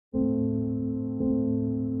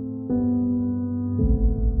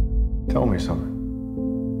Tell me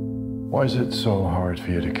something. Why is it so hard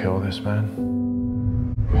for you to kill this man?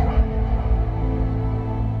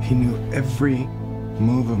 He knew every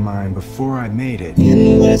move of mine before I made it.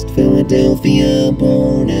 In West Philadelphia,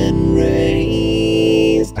 born and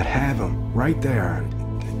raised. I'd have him right there,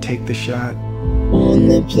 take the shot. On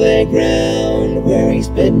the playground where he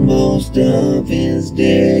spent most of his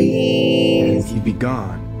days. He'd be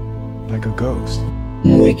gone, like a ghost.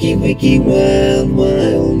 Wiki, wiki, wild,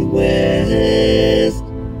 wild west.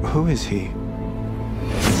 Who is he?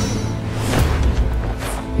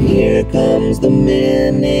 Here comes the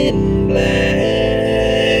man in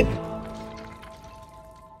black.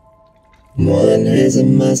 One has a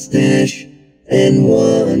mustache and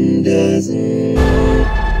one doesn't.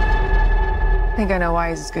 I think I know why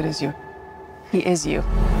he's as good as you. He is you.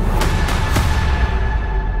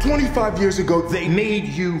 25 years ago, they made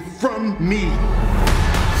you from me.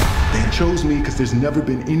 They chose me because there's never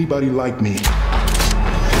been anybody like me.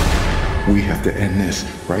 We have to end this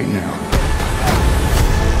right now.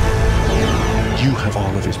 You have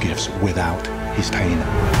all of his gifts without his pain.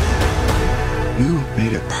 You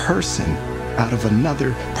made a person out of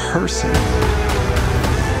another person.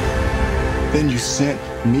 Then you sent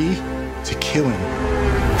me to kill him.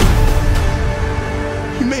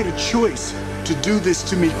 You made a choice to do this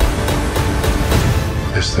to me.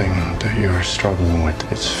 This thing that you're struggling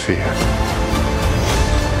with, it's fear.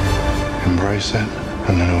 Embrace it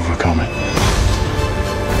and then overcome it.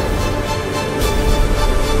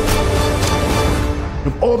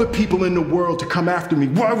 Of all the people in the world to come after me,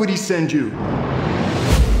 why would he send you?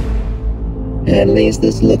 At least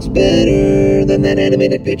this looks better than that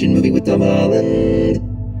animated pigeon movie with Tom Holland.